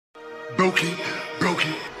broke it.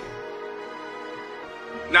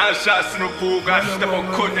 9 shots in the pool, got step on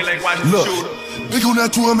court, they like watching the shooter. Big on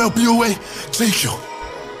that 2 MLBOA, take you.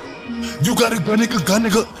 You got a gun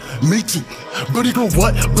nigga, me too. Birdie go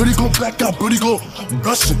what? Birdie go back out, birdie go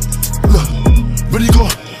rushing. Look, birdie go.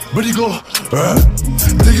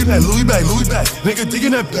 Digging that Louis bag, nigga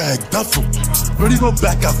digging that bag, duffel. Birdie go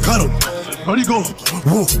back out, cut him. Birdie go,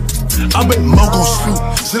 woo. I bet Mo gon' shoot.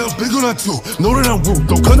 Still big on that too. Know that I'm rude.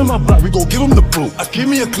 Don't cut in my block, we gon' give him the brew. I give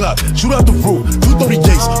me a clock, shoot out the roof. 230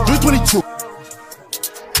 days, 322.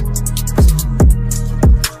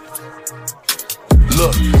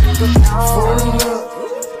 Look, foreigner,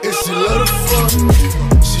 if she love the fuck,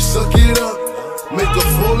 she suck it up, make her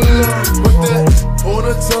fall in love. Put that on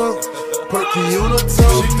her tongue, perky on her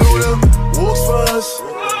tongue. She do them walks for us,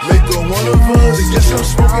 make her one of us. I guess I'm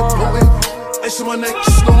smoking potent, ice on my neck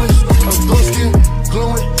snowing. I'm dark skin,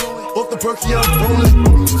 glowing, off the perky I'm rolling.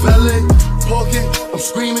 Valet, parking, I'm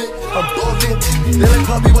screaming, I'm barking. They like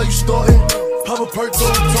Poppy while you starting. Pop a perk,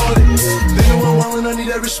 don't retarded. They know I'm wildin', I need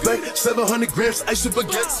that respect. 700 grams, ice and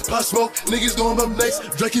baguettes. Pot smoke, niggas going up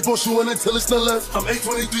next. Drake keep on shooting until it's not left. I'm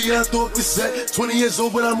 823, yeah, I thought this set. 20 years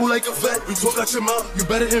old, but I move like a vet. You talk out your mouth, you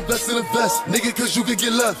better invest in a vest. Nigga, cause you can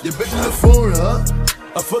get left. Your bitch is a foreign, huh?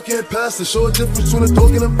 I fucking passed her, show a difference between a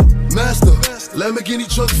dog and a master. Lamborghini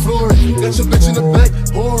truck flooring, got your bitch in the back,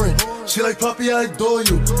 pouring. She like, Poppy, I adore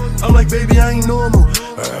you. I'm like, baby, I ain't normal.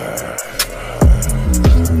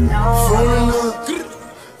 Foreigner,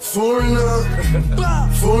 foreigner.